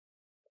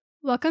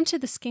Welcome to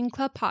the Skin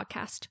Club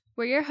podcast.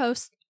 We're your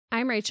hosts.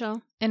 I'm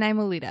Rachel. And I'm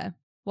Alita.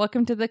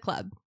 Welcome to the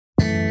club.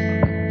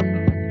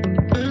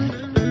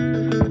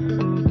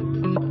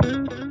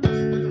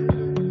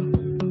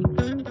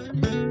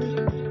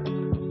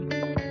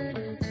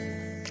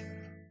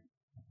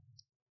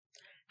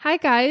 Hi,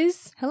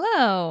 guys.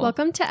 Hello.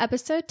 Welcome to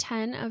episode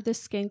 10 of the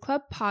Skin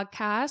Club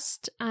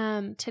podcast.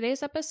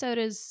 Today's episode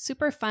is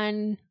super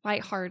fun,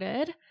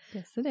 lighthearted.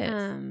 Yes, it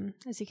is.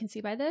 As you can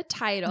see by the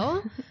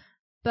title.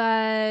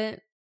 But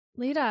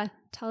Lita,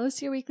 tell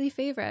us your weekly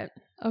favorite.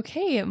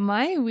 Okay,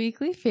 my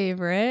weekly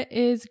favorite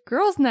is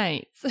girls'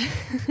 nights.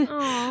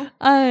 Aw.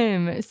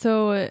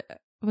 So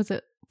was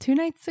it 2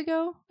 nights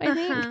ago, I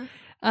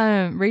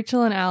think?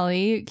 Rachel and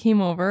Allie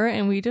came over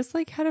and we just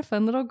had a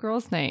fun little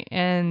girls' night.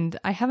 And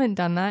I haven't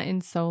done that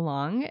in so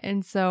long.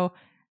 And so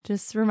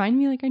just remind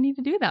me I need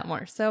to do that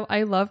more. So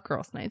I love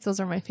girls' nights. Those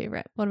are my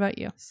favorite. What about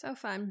you? So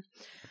fun.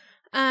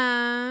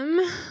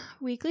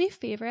 Weekly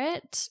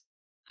favorite.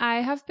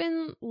 I have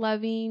been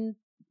loving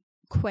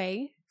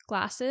Quay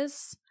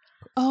glasses.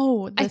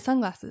 Oh, the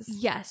sunglasses.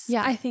 Yes.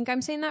 Yeah. I think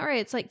I'm saying that right.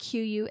 It's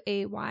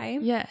Quay.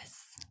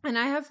 Yes. And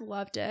I have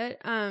loved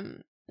it.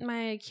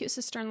 My cute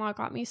sister-in-law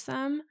got me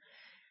some.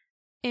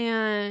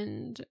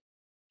 And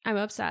I'm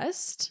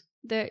obsessed.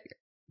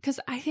 Because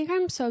I think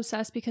I'm so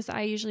obsessed because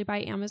I usually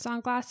buy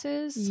Amazon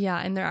glasses. Yeah,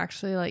 and they're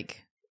actually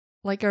like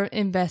our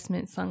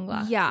investment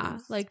sunglasses. Yeah,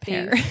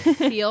 pair. They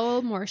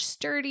feel more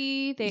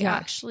sturdy. They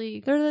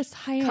actually they're this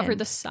high cover end.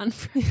 the sun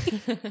for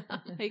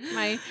me.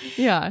 My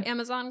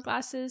Amazon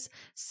glasses.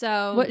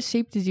 So what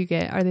shape did you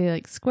get? Are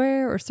they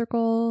square or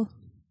circle?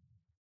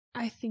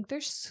 I think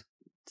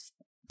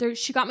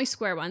she got me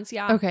square ones.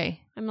 Yeah. Okay.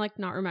 I'm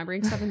not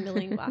remembering 7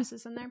 million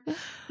glasses in there.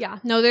 Yeah.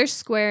 No, they're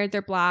square.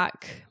 They're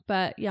black.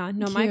 But yeah,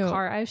 no, my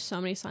car, I have so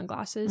many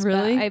sunglasses.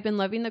 Really? But I've been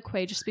loving the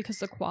Quay just because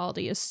the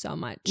quality is so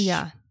much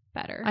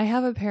better. I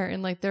have a pair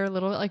and they're a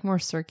little bit more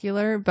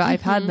circular, but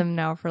I've had them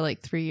now for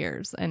 3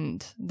 years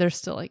and they're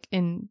still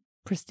in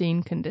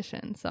pristine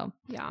condition. So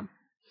yeah,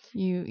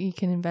 you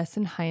can invest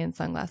in high-end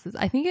sunglasses.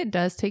 I think it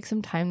does take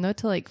some time though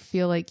to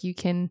feel like you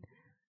can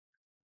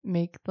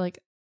make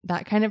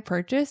that kind of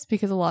purchase,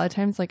 because a lot of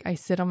times I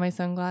sit on my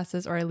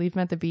sunglasses or I leave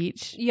them at the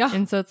beach. Yeah.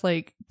 And so it's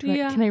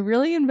can I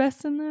really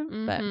invest in them?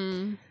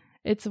 Mm-hmm. But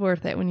it's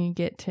worth it when you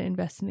get to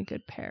invest in a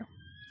good pair.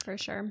 For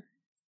sure.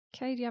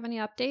 Okay, do you have any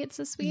updates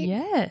this week?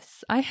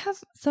 Yes, I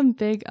have some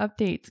big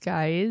updates,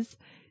 guys.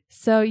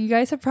 So you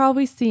guys have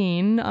probably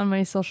seen on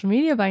my social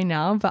media by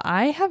now, but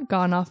I have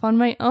gone off on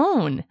my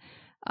own.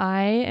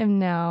 I am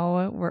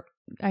now,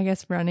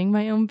 running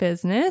my own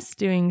business,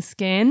 doing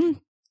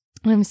skin.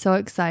 I'm so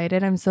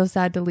excited. I'm so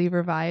sad to leave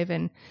Revive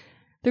and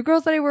the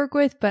girls that I work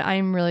with, but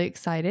I'm really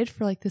excited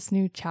for this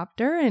new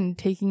chapter and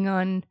taking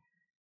on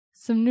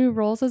some new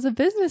roles as a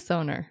business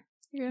owner.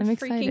 I'm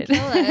excited.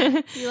 Kill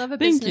it. You love a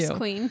business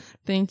queen.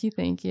 Thank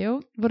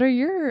you. What are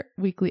your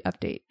weekly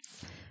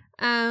updates?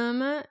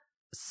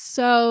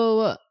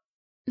 So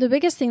the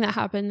biggest thing that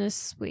happened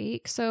this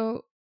week,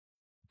 so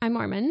I'm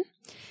Mormon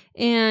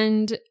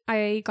and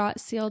I got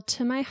sealed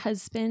to my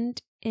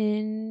husband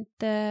in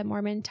the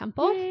Mormon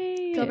temple.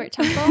 Yay. Gilbert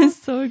Temple.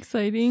 So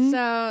exciting.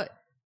 So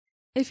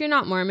if you're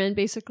not Mormon,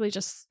 basically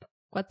just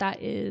what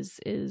that is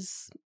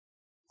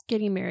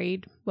getting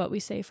married, what we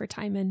say for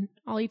time and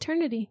all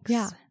eternity.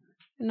 Yeah.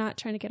 I'm not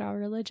trying to get all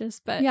religious,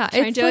 but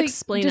trying to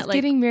explain just it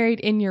getting married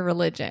in your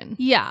religion.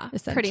 Yeah,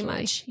 pretty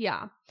much.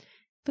 Yeah.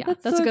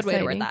 But that's so a good way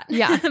to exciting. word that.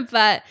 Yeah.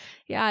 But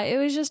yeah, it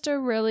was just a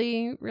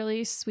really,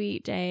 really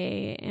sweet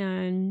day.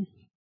 And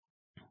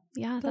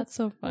yeah, that's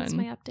so fun. That's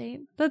my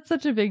update. That's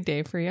such a big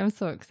day for you. I'm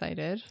so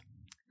excited.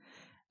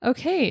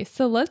 Okay,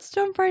 so let's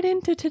jump right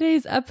into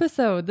today's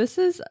episode. This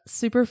is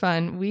super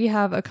fun. We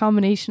have a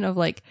combination of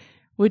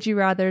would you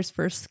rathers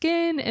for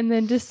skin and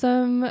then just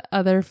some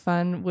other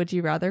fun would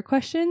you rather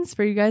questions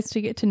for you guys to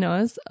get to know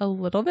us a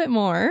little bit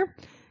more.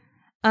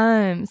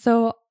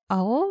 So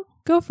I'll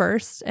go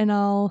first and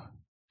I'll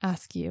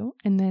ask you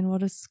and then we'll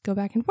just go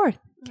back and forth.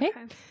 Okay.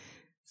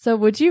 So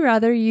would you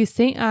rather use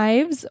St.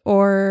 Ives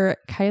or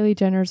Kylie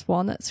Jenner's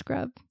walnut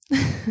scrub?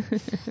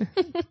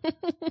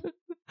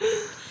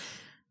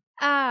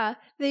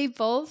 They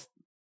both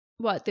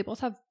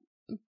have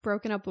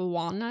broken up a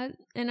walnut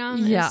in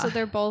them. Yeah. So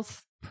they're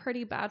both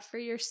pretty bad for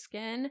your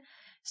skin.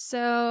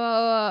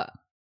 So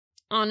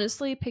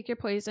honestly, pick your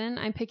poison.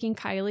 I'm picking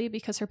Kylie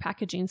because her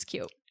packaging's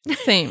cute.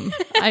 Same.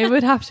 I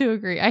would have to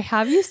agree. I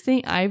have used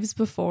St. Ives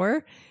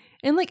before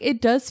and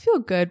it does feel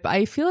good, but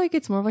I feel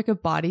it's more of a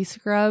body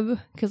scrub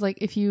because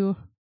if you,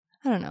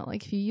 I don't know,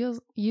 if you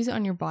use it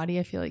on your body,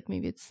 I feel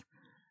maybe it's,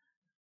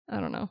 I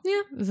don't know.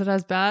 Yeah. Is it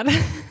as bad?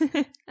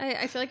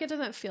 I feel it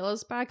doesn't feel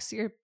as bad because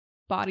your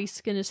body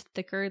skin is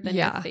thicker than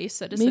your face.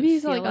 So it doesn't maybe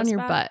it's feel on your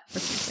bad. butt or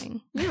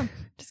something. Yeah.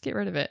 Just get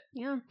rid of it.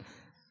 Yeah.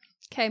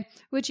 Okay.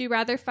 Would you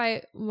rather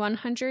fight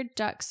 100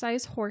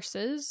 duck-sized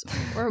horses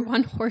or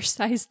one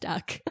horse-sized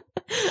duck?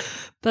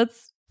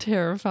 That's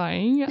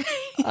terrifying.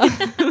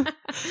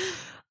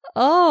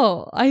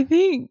 I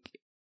think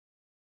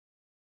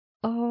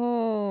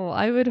Oh,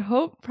 I would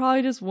hope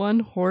probably just one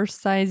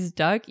horse-sized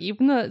duck.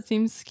 Even though it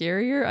seems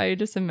scarier, I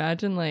just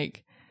imagine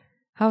like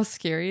how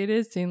scary it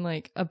is seeing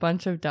like a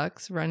bunch of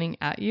ducks running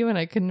at you, and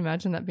I couldn't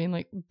imagine that being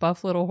like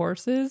buff little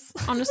horses.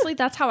 Honestly,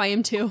 that's how I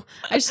am too.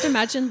 I just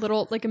imagine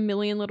like a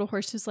million little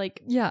horses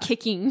like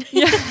kicking.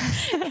 Yeah.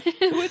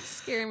 It would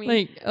scare me.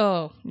 Like,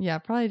 oh, yeah,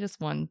 probably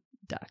just one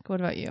duck. What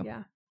about you?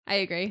 Yeah, I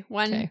agree.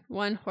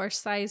 One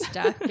horse-sized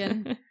duck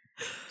and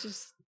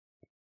just,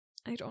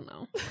 I don't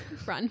know,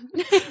 run.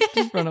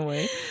 Just run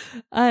away.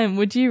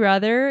 Would you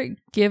rather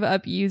give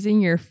up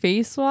using your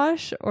face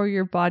wash or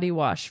your body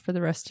wash for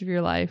the rest of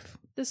your life?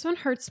 This one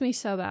hurts me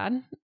so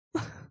bad.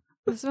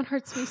 This one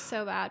hurts me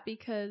so bad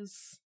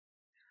because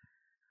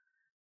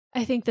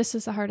I think this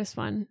is the hardest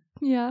one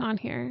on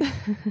here.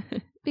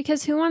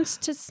 Because who wants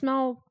to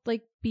smell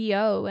like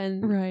BO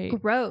and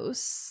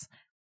gross?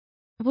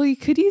 Well, you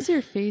could use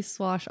your face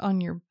wash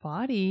on your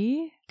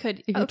body.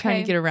 If you're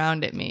trying to get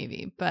around it,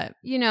 maybe. But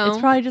it's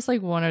probably just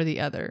like one or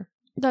the other.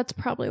 That's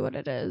probably what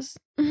it is.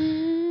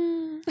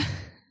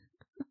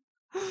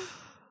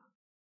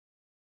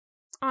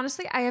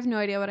 Honestly, I have no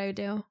idea what I would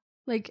do.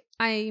 Like,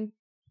 I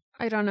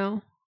don't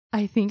know.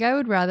 I think I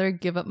would rather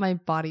give up my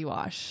body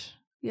wash.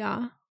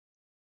 Yeah.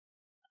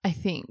 I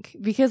think.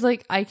 Because,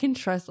 like, I can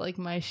trust, like,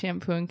 my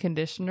shampoo and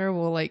conditioner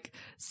will, like,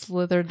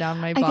 slither down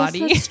my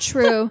body. I guess that's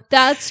true.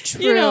 That's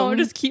true. You know,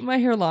 just keep my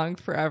hair long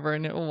forever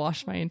and it will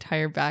wash my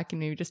entire back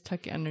and maybe just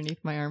tuck it underneath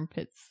my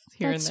armpits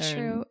here and there. That's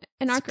true.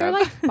 And aren't there,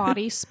 like,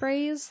 body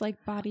sprays?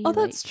 Like, body... Oh,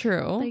 that's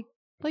true.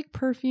 Like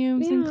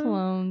perfumes and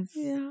colognes.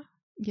 Yeah.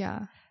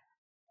 Yeah.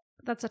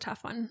 That's a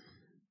tough one.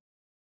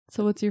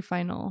 So what's your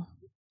final?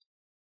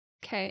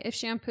 Okay, if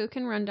shampoo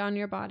can run down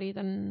your body,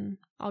 then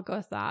I'll go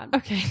with that.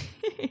 Okay.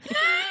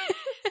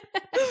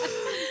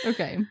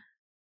 Okay.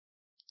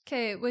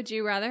 Okay, would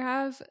you rather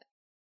have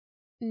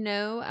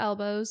no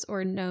elbows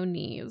or no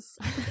knees?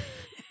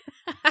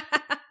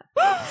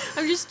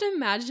 I'm just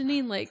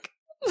imagining like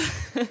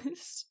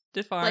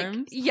stiff arms.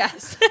 Like,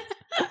 yes.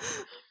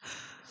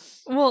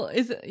 Well,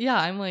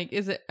 am I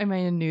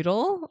a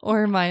noodle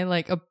or am I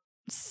like a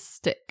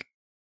stick?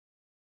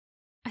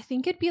 I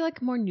think it'd be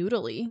like more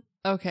noodly.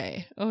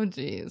 Okay. Oh,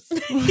 geez.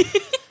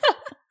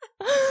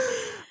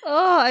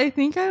 Oh, I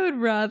think I would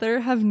rather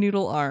have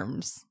noodle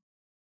arms.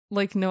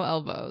 Like no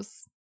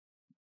elbows.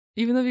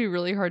 Even though it'd be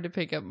really hard to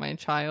pick up my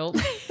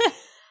child.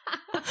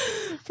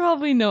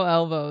 Probably no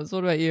elbows.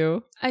 What about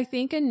you? I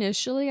think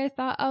initially I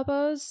thought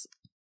elbows,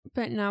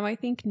 but now I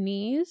think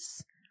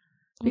knees.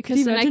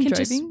 Because then I can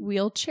just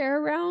wheelchair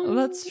around. Oh,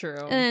 that's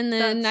true. And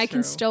then I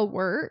can still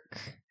work.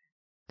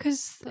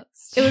 Because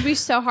it would be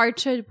so hard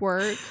to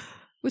work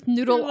with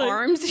noodle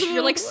arms if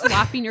you're like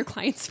slapping your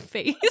client's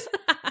face.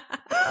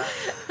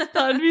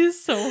 That would be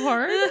so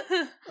hard.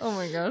 Oh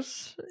my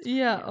gosh.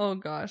 Yeah. Oh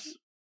gosh.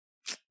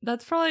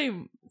 That's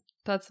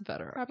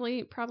better.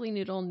 Probably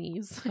noodle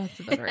knees. That's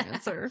a better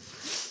answer.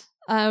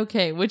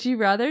 Okay. Would you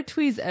rather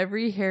tweeze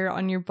every hair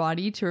on your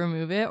body to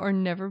remove it or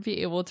never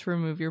be able to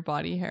remove your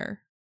body hair?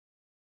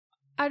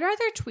 I'd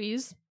rather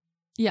tweeze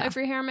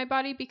every hair on my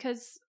body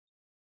because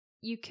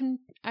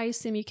I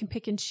assume you can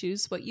pick and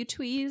choose what you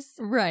tweeze.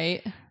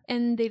 Right.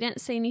 And they didn't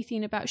say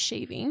anything about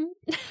shaving.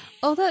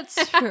 Oh,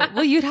 that's true.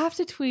 Well, you'd have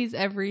to tweeze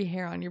every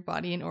hair on your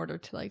body in order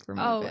to like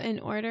remove it. Oh, in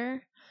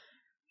order?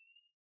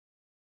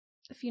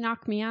 If you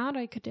knock me out,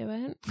 I could do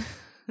it.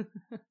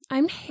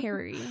 I'm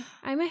hairy.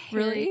 I'm a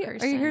hairy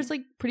person. Are your hairs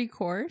like pretty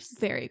coarse?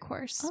 Very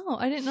coarse. Oh,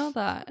 I didn't know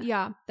that.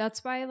 Yeah.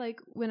 That's why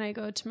like when I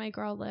go to my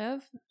girl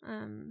Liv,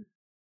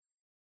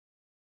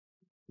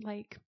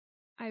 like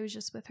I was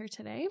just with her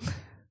today.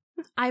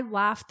 I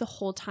laughed the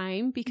whole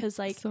time because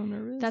like so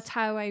nervous. That's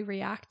how I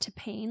react to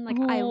pain. Like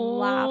I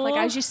laugh. Like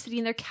I was just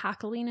sitting there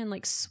cackling and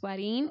like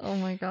sweating. Oh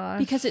my gosh.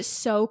 Because it's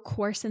so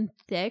coarse and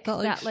thick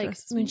that like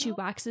when she out.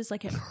 waxes,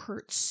 like it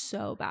hurts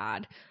so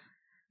bad.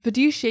 But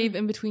do you shave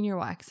in between your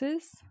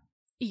waxes?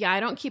 Yeah,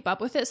 I don't keep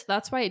up with it, so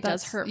that's why it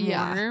does hurt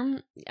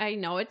more. I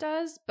know it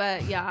does,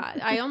 but yeah,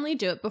 I only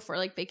do it before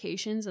like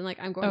vacations and like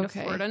I'm going to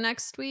Florida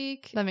next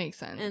week. That makes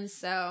sense. And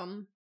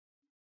so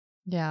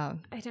yeah.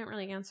 I didn't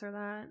really answer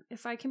that.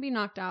 If I can be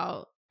knocked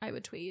out, I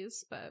would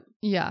tweeze, but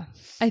yeah.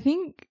 I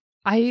think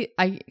I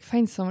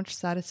find so much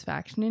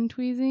satisfaction in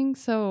tweezing,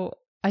 so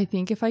I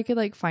think if I could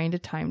like find a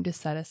time to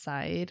set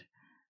aside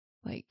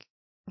like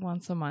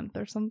once a month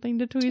or something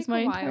to tweeze my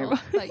entire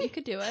body. But you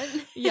could do it.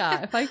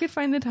 Yeah, if I could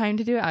find the time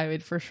to do it, I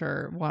would for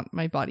sure want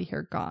my body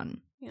hair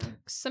gone. Yeah.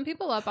 Some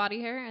people love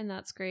body hair and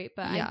that's great,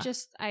 but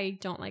I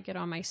don't like it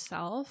on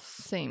myself.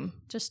 Same.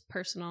 Just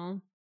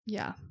personal.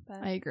 Yeah,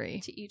 but I agree.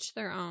 To each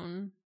their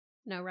own.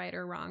 No right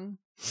or wrong.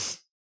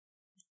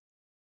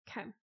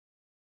 Okay.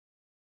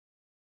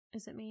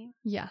 Is it me?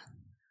 Yeah.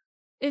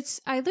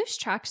 I lose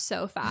track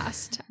so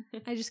fast.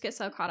 I just get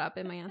so caught up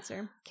in my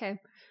answer. Okay.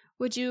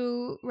 Would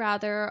you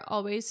rather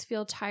always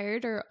feel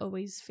tired or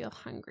always feel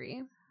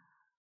hungry?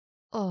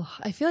 Oh,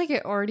 I feel like I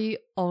already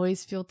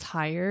always feel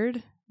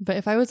tired But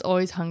if I was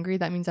always hungry,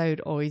 that means I would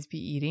always be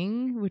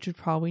eating, which would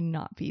probably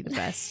not be the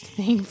best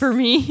thing for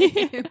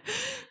me.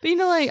 But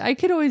like I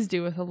could always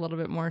do with a little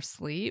bit more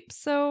sleep.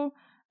 So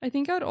I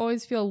think I would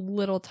always feel a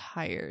little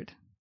tired.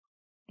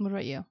 What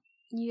about you?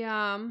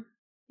 Yeah.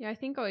 Yeah, I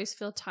think I always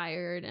feel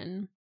tired.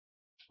 And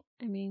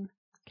I mean,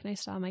 can I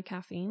stop my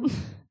caffeine?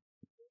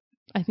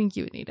 I think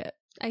you would need it.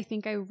 I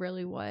think I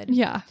really would.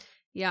 Yeah.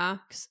 Yeah.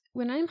 Because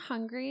when I'm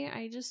hungry,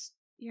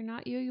 you're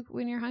not you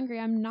when you're hungry.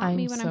 I'm not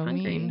me when I'm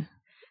hungry. Mean.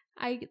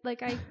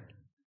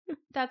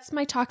 That's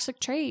my toxic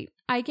trait.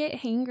 I get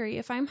hangry.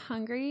 If I'm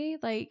hungry,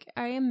 like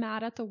I am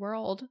mad at the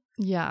world.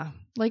 Yeah.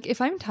 Like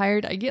if I'm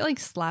tired, I get like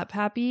slap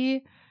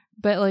happy.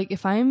 But like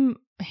if I'm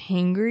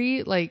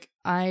hangry, like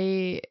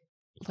I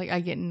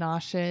get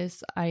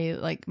nauseous. I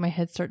like my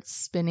head starts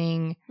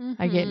spinning.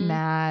 I get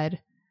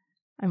mad.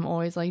 I'm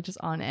always like just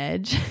on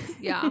edge.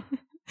 Yeah.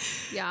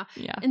 Yeah.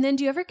 Yeah. And then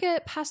do you ever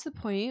get past the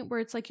point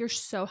where it's like you're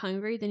so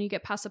hungry, then you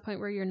get past the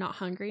point where you're not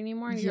hungry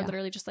anymore and you're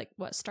literally just like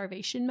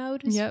starvation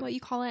mode is what you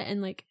call it,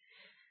 and like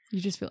you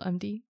just feel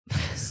empty.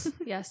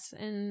 Yes.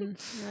 And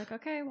you're like,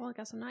 okay, well I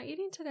guess I'm not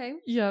eating today.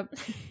 Yep.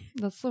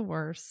 That's the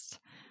worst.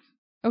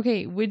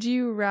 Okay, would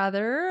you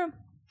rather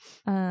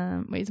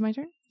wait, is it my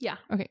turn? Yeah.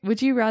 Okay.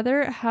 Would you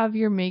rather have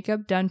your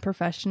makeup done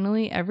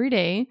professionally every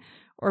day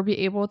or be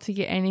able to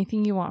get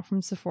anything you want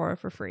from Sephora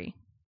for free?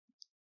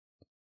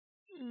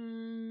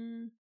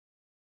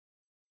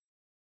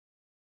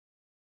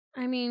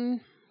 I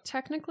mean,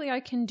 technically I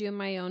can do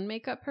my own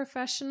makeup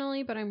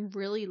professionally, but I'm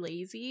really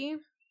lazy.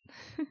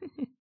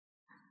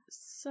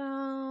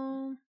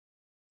 So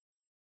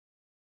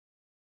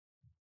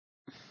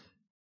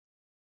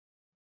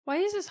why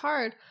is this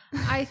hard?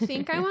 I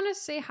think I want to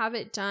say have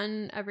it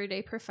done every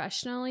day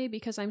professionally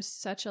because I'm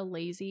such a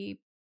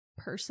lazy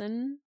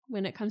person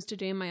when it comes to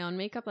doing my own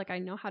makeup. Like I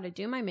know how to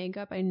do my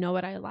makeup. I know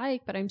what I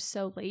like, but I'm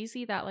so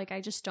lazy that like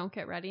I just don't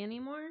get ready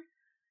anymore.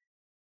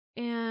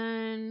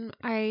 And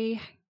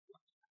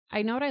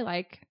I know what I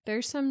like.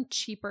 There's some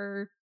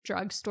cheaper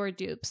drugstore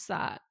dupes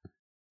that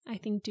I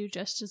think do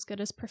just as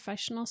good as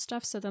professional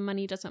stuff, so the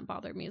money doesn't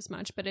bother me as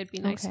much, but it'd be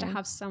nice to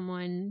have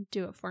someone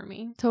do it for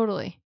me.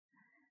 Totally.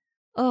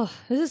 Oh,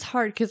 this is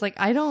hard because like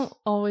I don't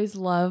always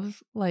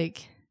love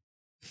like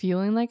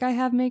feeling like I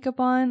have makeup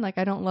on. Like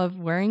I don't love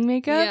wearing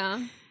makeup.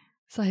 Yeah.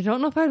 So I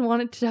don't know if I'd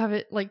want it to have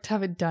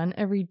it done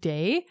every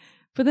day.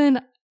 But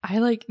then I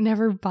like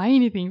never buy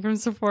anything from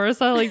Sephora,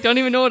 so I like don't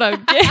even know what I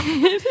would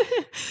get.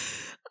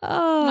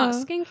 Not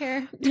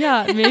skincare.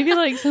 Yeah, maybe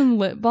like some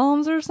lip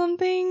balms or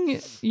something.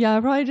 Yeah,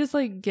 I'll probably just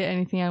like get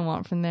anything I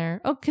want from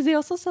there. Oh, because they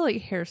also sell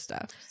like hair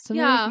stuff. So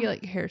maybe you can get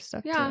like hair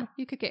stuff too.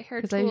 You could get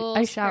hair tools,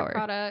 I shower. hair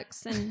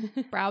products, and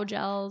brow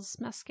gels,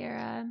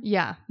 mascara.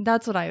 Yeah,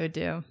 that's what I would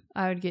do.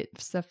 I would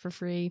get stuff for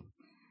free.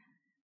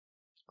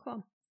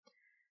 Cool.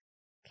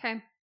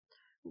 Okay.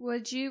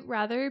 Would you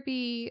rather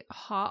be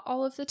hot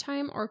all of the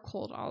time or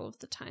cold all of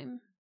the time?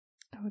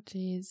 Oh,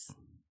 geez.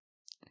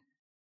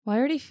 Well, I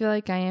already feel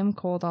like I am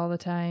cold all the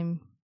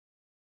time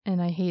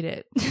and I hate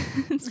it.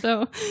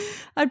 So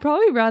I'd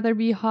probably rather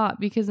be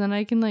hot because then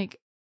I can like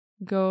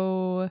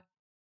go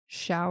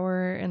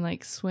shower and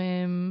like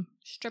swim.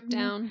 Strip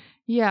down.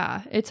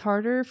 Yeah. It's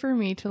harder for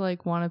me to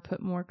like want to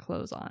put more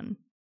clothes on.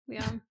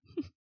 Yeah.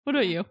 What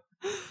about you?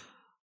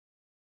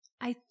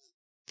 I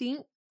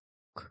think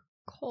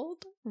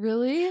cold.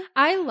 Really?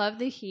 I love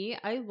the heat.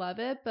 I love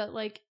it, but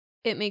like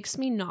it makes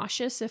me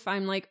nauseous if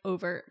I'm like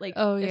over like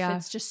if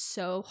it's just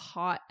so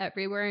hot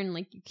everywhere and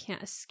like you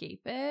can't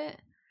escape it.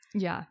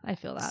 Yeah, I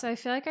feel that. So I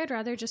feel like I'd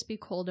rather just be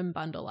cold and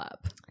bundle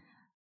up.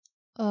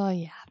 Oh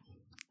yeah.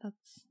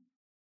 That's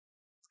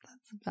a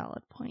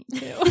valid point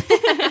too.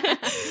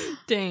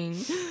 Dang.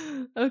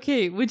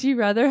 Okay, would you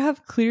rather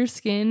have clear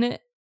skin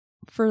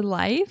for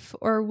life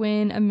or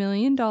win $1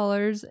 million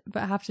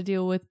but have to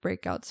deal with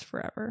breakouts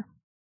forever?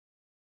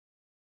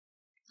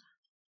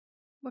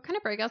 What kind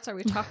of breakouts are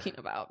we talking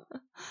about?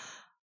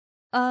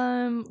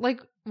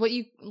 Like what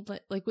you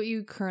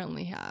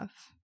currently have.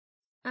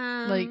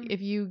 Like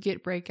if you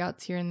get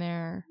breakouts here and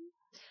there.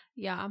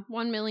 Yeah,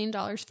 $1 million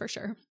for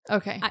sure.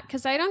 Okay.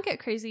 Because I don't get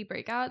crazy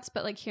breakouts,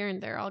 but like here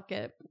and there I'll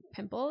get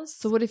pimples.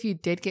 So what if you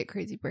did get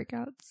crazy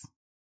breakouts?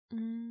 I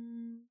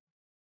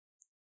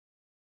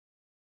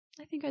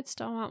think I'd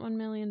still want $1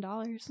 million.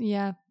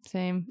 Yeah,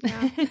 same.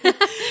 Yeah.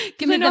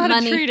 Give me the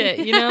money. To treat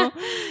it, you know?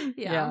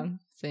 Yeah,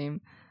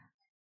 same.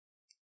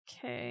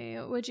 Okay.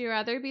 Would you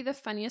rather be the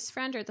funniest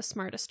friend or the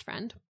smartest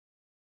friend?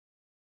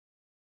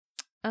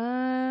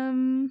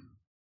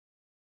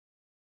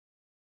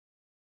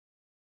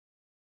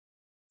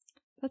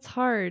 That's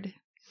hard.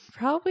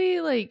 Probably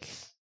like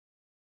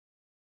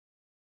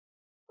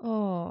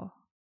I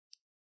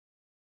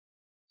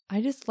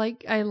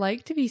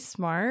like to be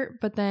smart,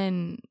 but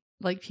then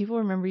like people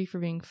remember you for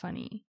being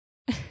funny.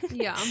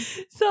 Yeah.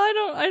 So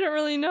I don't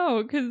really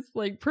know because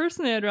like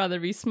personally I'd rather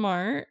be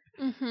smart.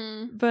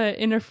 Mm-hmm. But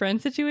in a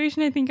friend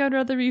situation, I think I'd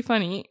rather be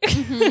funny.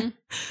 Mm-hmm.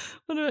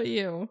 What about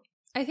you?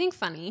 I think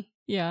funny.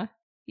 Yeah.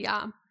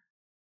 Yeah.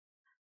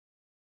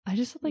 I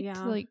just like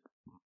to like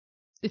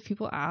if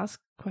people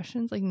ask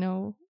questions, like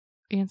know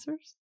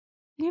answers.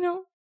 you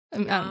know, I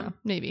don't Yeah. know.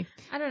 Maybe.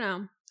 I don't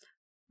know.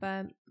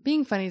 But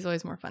Being funny is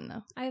always more fun,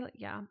 though.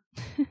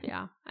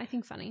 yeah, I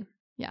think funny.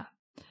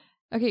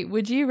 Okay,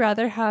 would you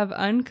rather have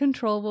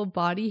uncontrollable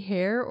body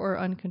hair or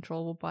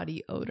uncontrollable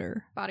body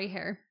odor? Body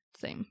hair.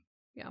 Same.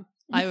 Yeah.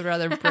 I would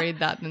rather braid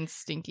that than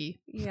stinky.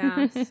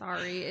 Yeah,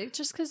 sorry.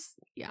 Just because,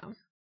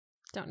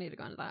 don't need to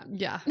go into that.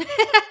 Yeah.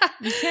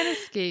 You can't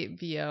escape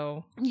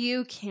BO.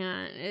 You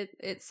can't.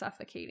 It's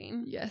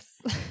suffocating.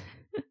 Yes.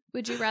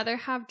 Would you rather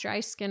have dry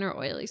skin or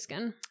oily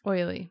skin?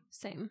 Oily.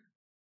 Same.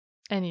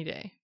 Any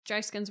day.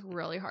 Dry skin's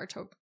really hard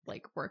to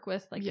like work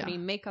with, like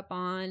putting makeup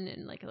on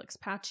and like it looks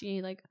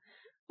patchy. Like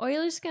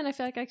oily skin, I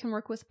feel like I can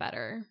work with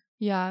better.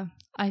 Yeah.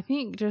 I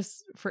think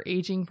just for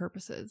aging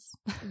purposes.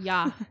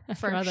 Yeah,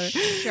 for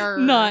sure.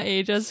 Not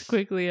age as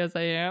quickly as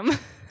I am.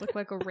 Look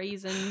like a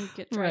raisin,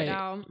 get dried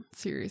out.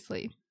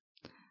 Seriously.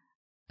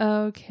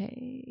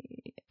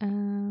 Okay.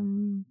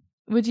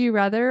 Would you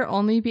rather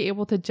only be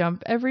able to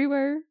jump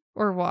everywhere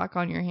or walk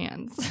on your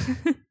hands?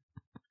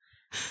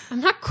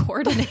 I'm not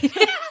coordinated.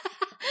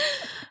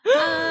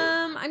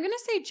 I'm gonna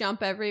say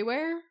jump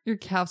everywhere. Your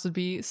calves would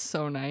be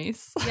so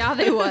nice. Yeah,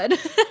 they would.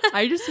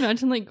 I just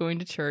imagine like going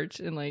to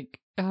church and like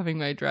having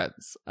my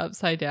dress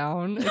upside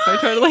down if I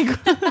try to like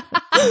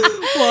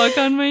walk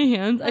on my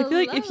hands. I feel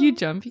like if you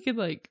jump, you could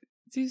like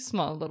do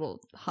small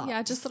little hops.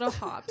 Yeah, just little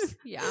hops.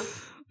 Yeah.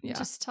 Yeah.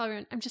 Just tell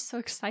everyone I'm just so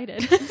excited.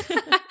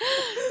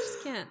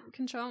 Just can't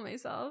control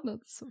myself.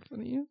 That's so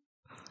funny.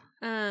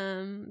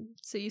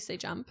 So you say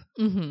jump.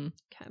 Mm-hmm.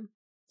 Okay.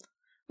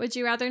 Would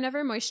you rather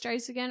never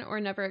moisturize again or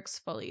never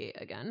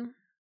exfoliate again?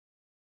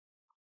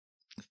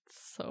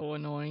 It's so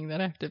annoying that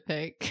I have to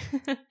pick.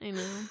 I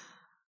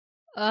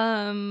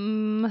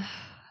know.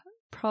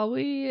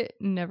 Probably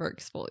never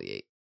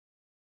exfoliate.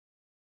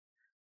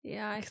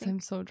 Yeah, I Because think I'm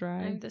so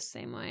dry. I'm the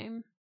same way.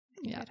 I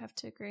think I'd have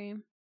to agree.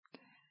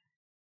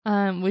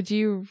 Would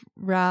you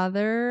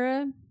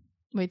rather...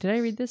 Wait, did I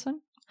read this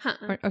one? Huh.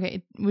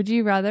 Okay. Would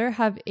you rather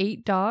have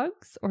 8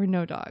 dogs or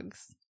no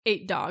dogs?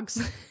 8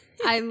 dogs.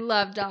 I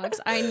love dogs.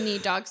 I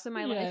need dogs in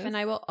my life, and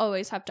I will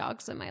always have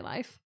dogs in my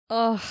life.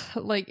 Oh,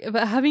 like,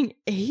 but having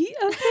 8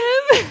 of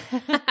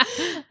them?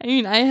 I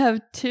mean, I have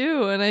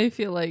 2, and I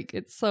feel like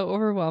it's so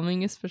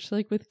overwhelming, especially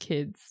like with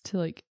kids, to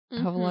like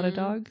have a lot of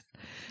dogs.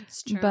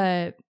 It's true.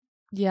 But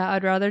yeah,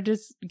 I'd rather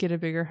just get a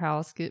bigger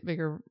house, get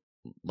bigger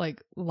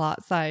like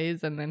lot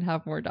size, and then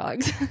have more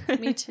dogs.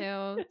 Me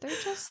too. They're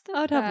just the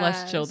I'd best. have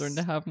less children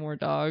to have more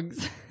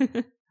dogs.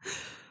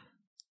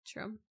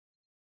 True.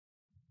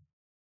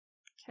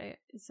 Okay,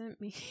 is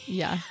it me?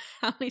 Yeah.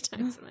 How many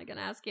times am I going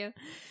to ask you?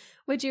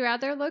 Would you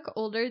rather look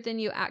older than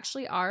you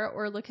actually are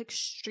or look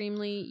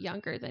extremely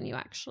younger than you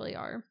actually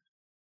are?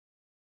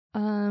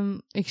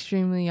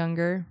 Extremely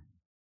younger,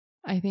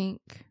 I think.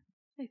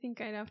 I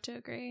think I'd have to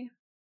agree.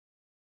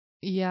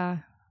 Yeah.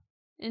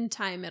 In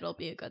time, it'll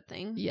be a good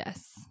thing.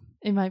 Yes.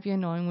 It might be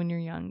annoying when you're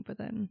young, but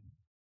then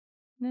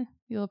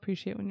you'll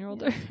appreciate when you're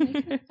older.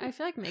 Yeah, I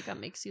feel like makeup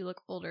makes you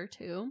look older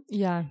too.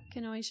 Yeah. You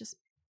can always just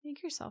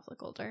make yourself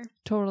look older.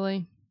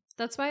 Totally.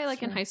 That's why,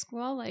 like, in high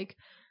school, like,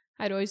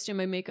 I'd always do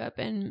my makeup,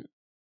 and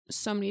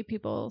so many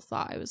people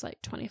thought I was,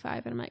 like,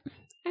 25, and I'm like,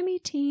 I'm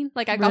 18.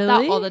 Like, I got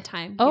that all the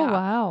time. Oh, yeah.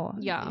 wow.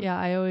 Yeah. Yeah,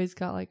 I always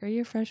got, like, are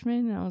you a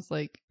freshman? And I was,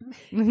 like,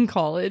 in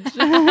college.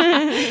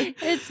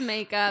 It's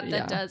makeup that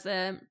Yeah. does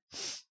it.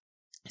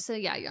 So,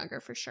 yeah, younger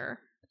for sure.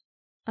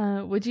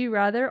 Would you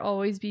rather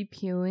always be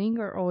peeling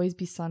or always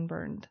be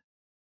sunburned?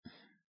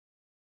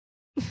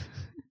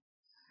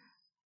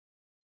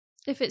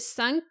 If it's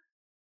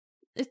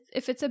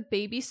if it's a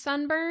baby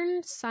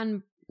sunburn,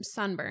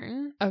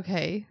 sunburn.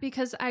 Okay.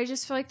 Because I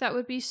just feel like that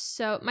would be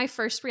so... My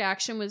first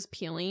reaction was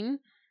peeling,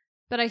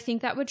 but I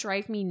think that would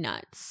drive me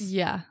nuts.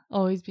 Yeah.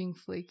 Always being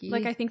flaky.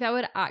 Like, I think that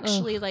would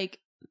actually, like,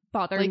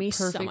 bother like me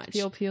so perfect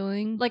much.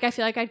 peeling. Like, I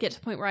feel like I'd get to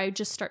the point where I would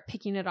just start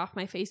picking it off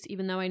my face,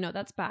 even though I know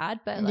that's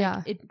bad. But,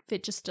 like, if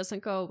it just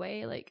doesn't go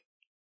away, like,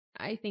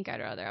 I think I'd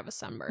rather have a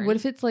sunburn. What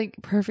if it's, like,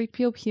 perfect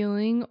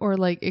peeling or,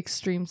 like,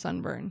 extreme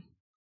sunburn?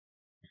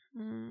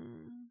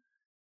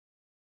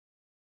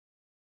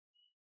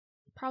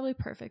 Probably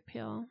perfect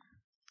peel.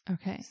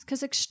 Okay.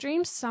 Because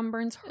extreme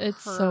sunburns hurt.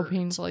 It's so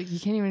painful. Like, you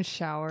can't even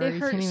shower. They you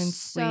hurt can't even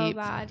so sleep.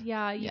 bad.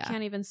 Yeah, you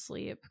can't even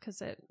sleep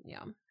because it,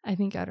 I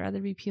think I'd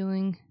rather be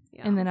peeling.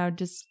 Yeah. And then I would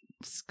just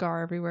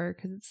scar everywhere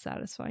because it's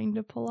satisfying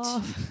to pull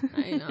off.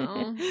 I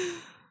know.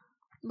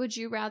 Would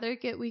you rather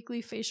get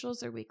weekly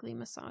facials or weekly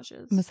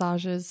massages?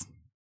 Massages.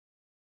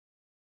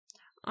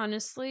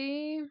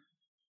 Honestly.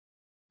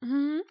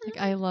 Like,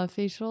 I love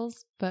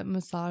facials, but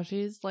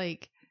massages,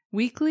 like,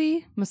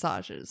 weekly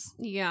massages.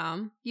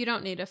 Yeah. You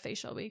don't need a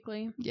facial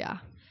weekly. Yeah.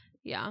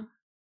 Yeah.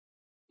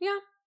 Yeah.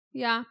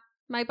 Yeah.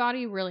 My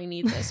body really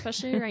needs it,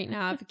 especially right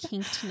now. I have a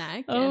kinked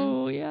neck.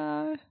 Oh,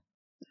 yeah.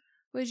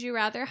 Would you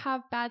rather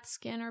have bad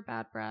skin or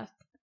bad breath?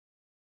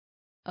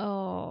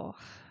 Oh.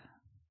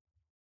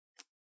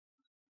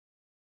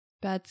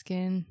 Bad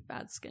skin.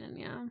 Bad skin,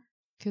 yeah.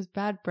 Because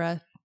bad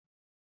breath.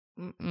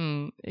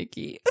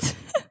 Icky.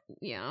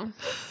 Yeah.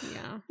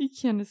 You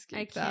can't escape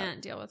I that.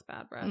 can't deal with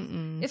bad breath.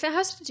 Mm-mm. If it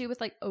has to do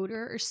with like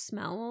odor or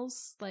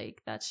smells,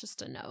 like that's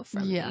just a no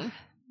from Yeah. me.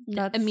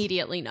 That's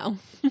Immediately no.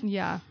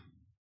 Yeah.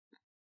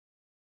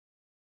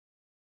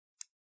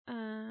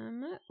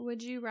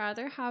 Would you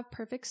rather have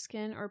perfect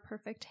skin or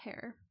perfect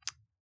hair?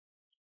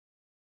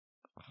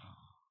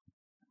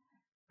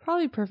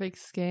 Probably perfect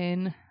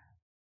skin.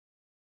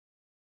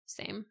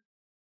 Same.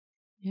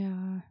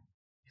 Yeah.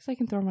 Because I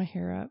can throw my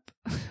hair up.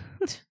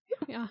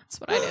 Yeah, that's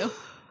what I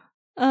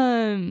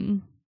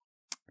do.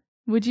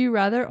 Would you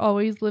rather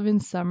always live in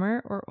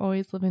summer or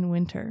always live in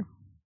winter?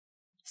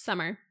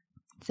 Summer.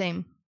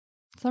 Same.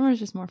 Summer is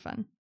just more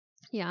fun.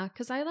 Yeah,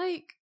 because I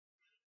like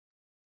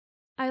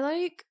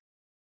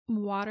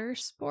water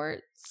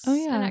sports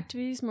and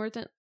activities more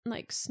than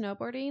like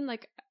snowboarding.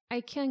 Like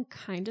I can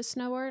kind of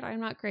snowboard. I'm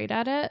not great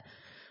at it.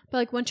 But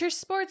like winter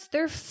sports,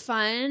 they're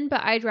fun,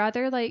 but I'd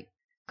rather like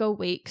go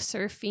wake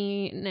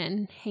surfing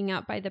and hang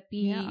out by the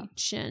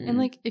beach and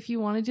like if you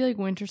want to do like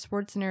winter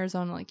sports in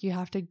Arizona, like you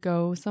have to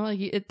go somewhere,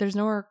 like there's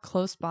nowhere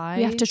close by.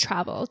 You have to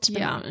travel to the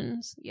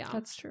mountains. Yeah,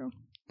 that's true.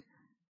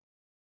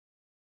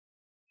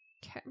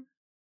 Okay.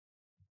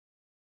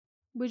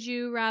 Would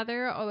you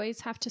rather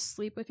always have to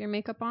sleep with your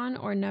makeup on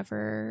or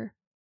never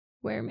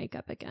wear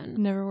makeup again?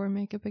 Never wear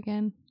makeup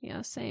again.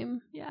 Yeah,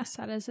 same. Yeah,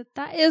 sad as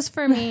that is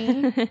for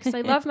me because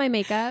I love my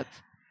makeup.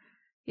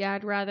 Yeah,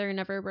 I'd rather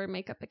never wear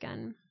makeup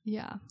again.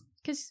 Yeah.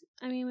 Because,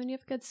 I mean, when you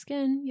have good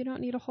skin, you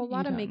don't need a whole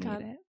lot of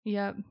makeup.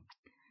 Yep.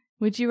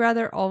 Would you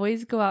rather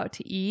always go out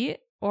to eat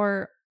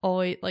or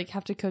always like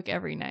have to cook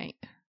every night?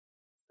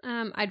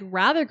 I'd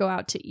rather go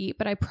out to eat,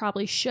 but I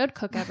probably should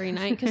cook every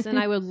night because then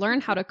I would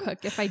learn how to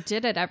cook if I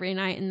did it every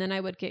night and then I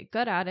would get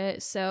good at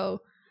it.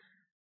 So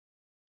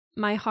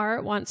my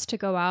heart wants to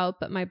go out,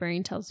 but my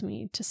brain tells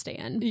me to stay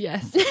in.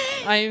 Yes.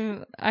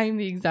 I'm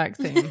the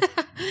exact same.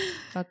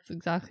 That's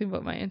exactly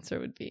what my answer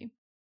would be.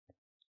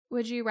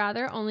 Would you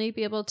rather only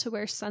be able to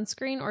wear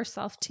sunscreen or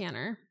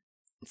self-tanner?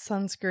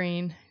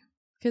 Sunscreen.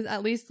 Because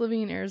at least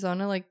living in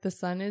Arizona, like the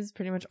sun is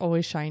pretty much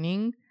always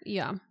shining.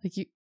 Yeah. Like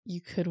you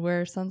could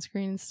wear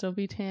sunscreen and still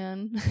be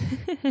tan.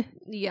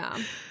 Yeah,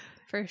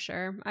 for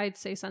sure. I'd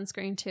say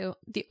sunscreen too.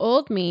 The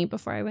old me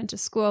before I went to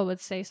school would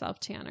say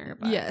self-tanner.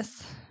 But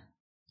yes.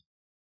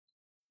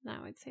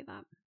 Now I'd say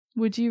that.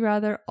 Would you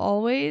rather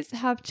always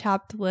have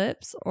chapped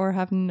lips or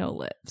have no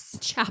lips?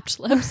 Chapped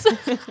lips?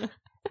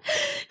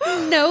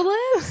 No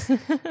lips?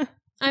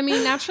 I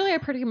mean, naturally, I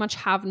pretty much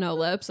have no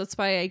lips. That's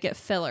why I get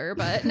filler,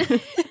 but...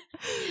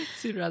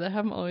 So you'd rather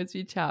have them always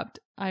be chapped.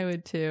 I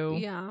would too.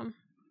 Yeah.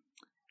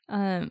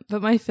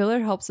 But my filler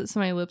helps it so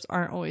my lips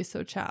aren't always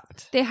so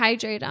chapped. They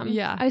hydrate them.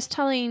 Yeah. I was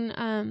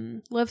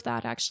telling Liv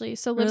that actually.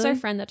 So Liv's our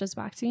friend that does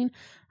waxing.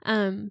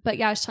 But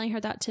yeah, I was telling her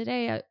that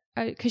today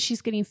because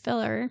she's getting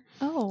filler.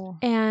 Oh.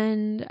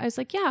 And I was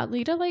like, yeah,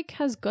 Lita like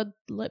has good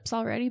lips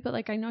already, but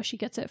like I know she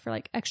gets it for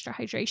like extra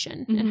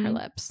hydration in her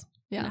lips.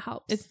 Yeah. And it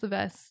helps. It's the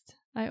best.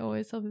 I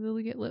always tell people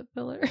to get lip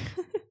filler.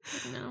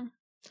 I know.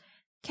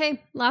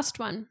 Okay, last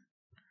one.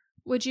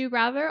 Would you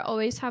rather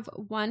always have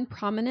one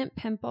prominent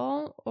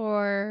pimple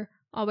or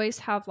always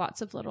have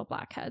lots of little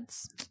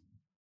blackheads?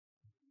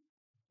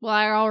 Well,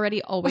 I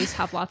already always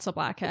have lots of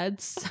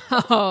blackheads,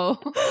 so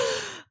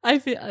I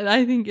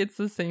think it's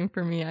the same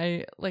for me.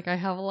 I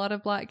have a lot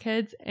of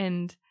blackheads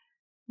and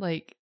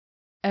like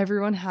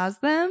everyone has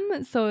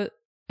them, so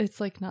it's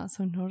like not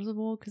so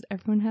noticeable because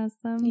everyone has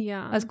them.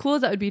 Yeah. As cool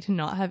as that would be to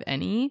not have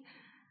any,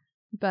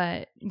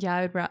 but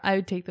yeah, I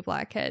would take the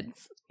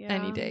blackheads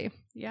any day.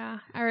 Yeah,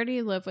 I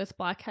already live with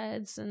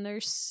blackheads and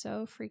they're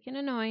so freaking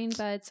annoying,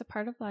 but it's a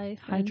part of life.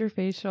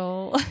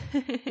 Hydrofacial.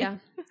 Yeah,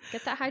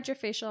 get that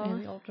hydrofacial.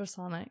 And the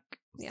ultrasonic.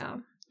 Yeah.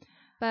 So.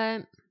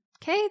 But,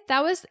 okay,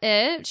 that was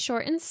it.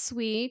 Short and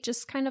sweet,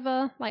 just kind of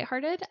a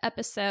lighthearted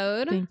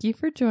episode. Thank you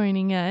for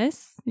joining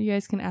us. You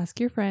guys can ask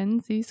your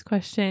friends these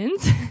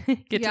questions.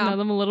 Get to know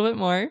them a little bit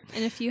more.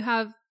 And if you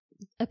have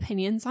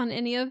opinions on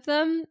any of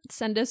them,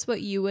 send us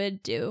what you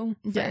would do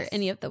for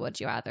any of the would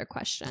you rather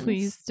questions.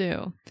 Please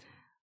do.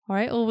 All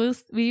right, well,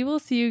 we will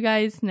see you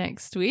guys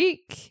next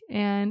week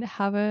and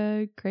have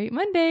a great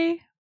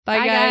Monday.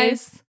 Bye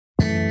guys.